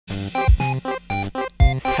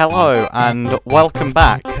Hello and welcome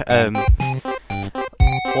back.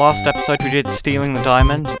 Last episode we did stealing the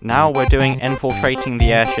diamond. Now we're doing infiltrating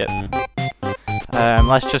the airship.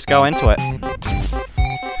 Let's just go into it.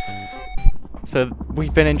 So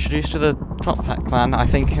we've been introduced to the Top Hat clan, I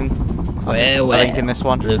think in this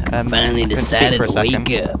one. Look, finally decided to wake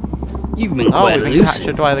up. You've been quite we've been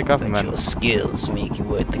captured by the government. But your skills make you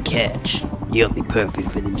worth the catch. You'll be perfect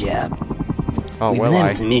for the job. Oh, We've been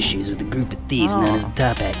having some issues with a group of thieves known as the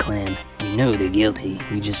Top Hat clan. We know they're guilty.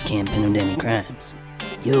 We just can't pin them to any crimes.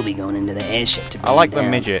 You'll be going into the airship to bring I like them the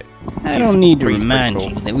down. midget. I don't need to remind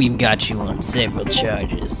you that we've got you on several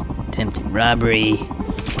charges. Attempted robbery,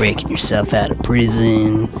 breaking yourself out of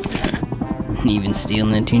prison, and even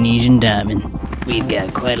stealing a Tunisian diamond. We've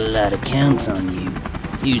got quite a lot of counts on you.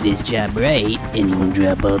 Do this job right, and we'll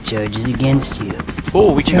drop all charges against you.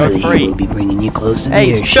 Oh, we can go free. Will be bringing you close to the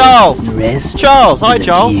Hey, airship. Charles! The rest Charles! Hi, is up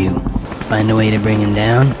Charles! to you. Find a way to bring him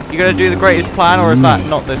down. You gonna do the greatest plan, or is that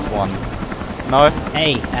not this one? No?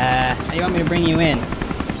 Hey, how do you want me to bring you in?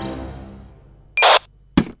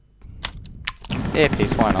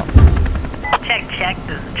 Earpiece, why not? Check,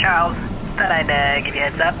 this is Charles. Thought I'd give you a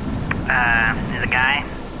heads up. There's a guy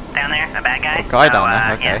down there, a bad guy. A guy down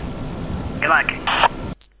there, okay. Yeah. Good luck.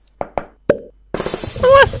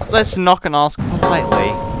 Let's knock and ask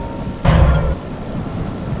politely.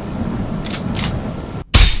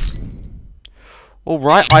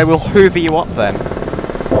 Alright, I will hoover you up then.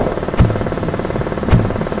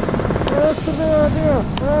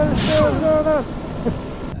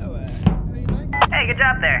 Hey, good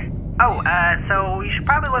job there. Oh, so you should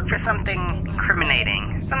probably look for something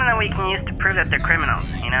incriminating. Something that we can use to prove that they're criminals,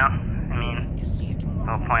 you know? I mean,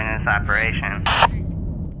 the whole point of this operation.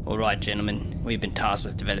 Alright, gentlemen. We've been tasked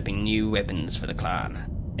with developing new weapons for the clan.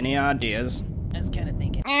 Any ideas? I was kind of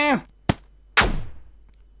thinking.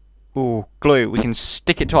 Ooh, glue. We can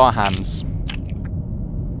stick it to our hands.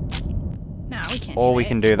 No, we can't. Or we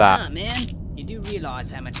can do that. Come on, man. You do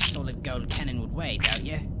realize how much a solid gold cannon would weigh, don't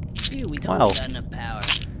you? Phew, we don't Well, got enough power.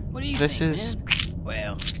 What do you this think, is man?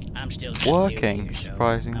 Well, I'm still working, here, so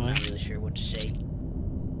surprisingly. I'm not really sure what to say.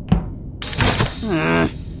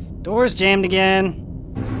 Door's jammed again.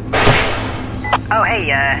 Oh, hey,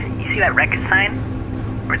 you see that record sign?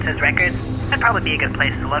 Where it says records? That'd probably be a good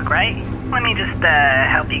place to look, right? Let me just,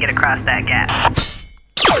 help you get across that gap.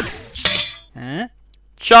 Huh?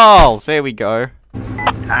 Charles, here we go.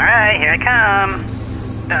 Alright, here I come.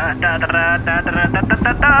 Da, da, da, da, da, da, da,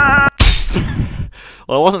 da, da.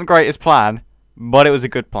 Well, it wasn't the greatest plan, but it was a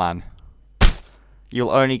good plan.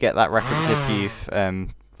 You'll only get that reference if you've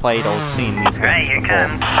played or seen these Alright, games here before.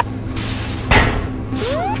 comes.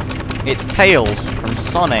 It's Tails from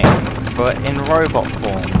Sonic, but in robot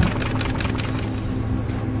form.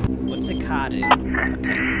 What's the card in? I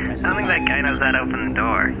don't think that guy knows how to open the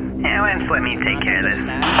door. Yeah, why don't you let me take care of this?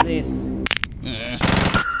 Understands this.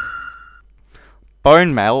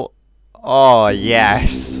 Bone melt? Oh,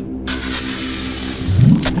 yes.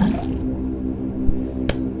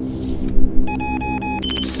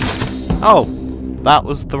 Oh, that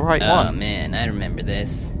was the right Oh one. man, I remember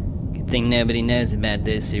this. Good thing nobody knows about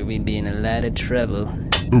this or we'd be in a lot of trouble.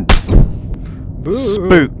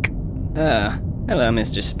 Spook. Oh, hello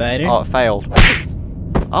Mr. Spider. Oh, it failed.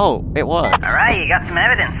 Oh, it worked. Alright, you got some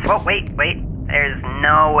evidence. Oh, wait. There's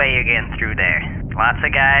no way you're getting through there. Lots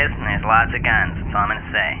of guys, and there's lots of guns. That's all I'm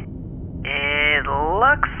gonna say. It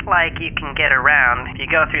looks like you can get around if you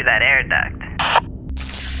go through that air duct.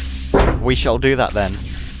 We shall do that then.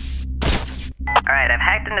 Alright, I've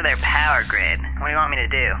hacked into their power grid. What do you want me to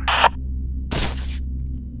do?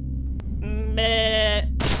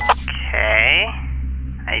 Okay.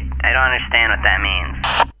 I don't understand what that means.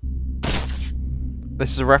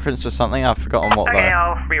 This is a reference to something, I've forgotten what Okay, though.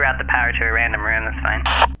 I'll reroute the power to a random room, that's fine.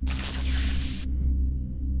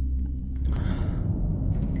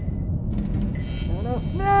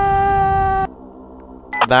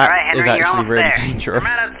 That Alright, is Henry, you're actually almost really there. dangerous. I'm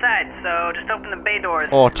right outside, so just open the bay doors.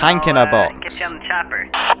 Or tank in a box. Get you on the chopper.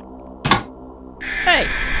 Hey,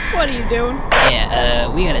 what are you doing? Yeah,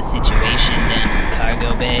 we got a situation down in the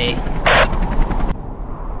cargo bay.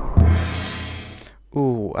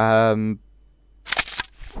 Ooh,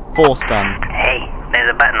 force gun. Hey, there's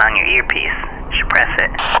a button on your earpiece. You should press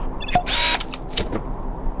it.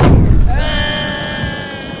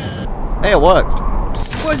 Hey, it worked.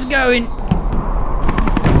 What's going?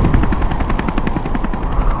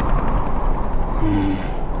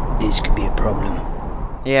 This could be a problem.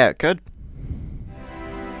 Yeah, it could.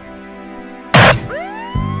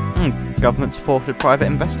 Government-supported private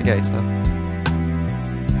investigator.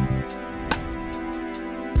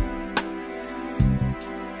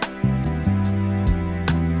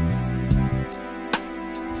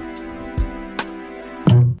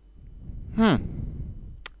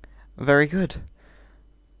 Very good.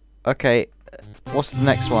 Okay, what's the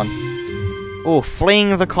next one? Oh,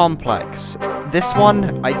 Fleeing the Complex. This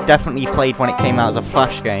one I definitely played when it came out as a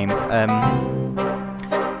Flash game.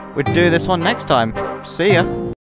 We'll do this one next time. See ya.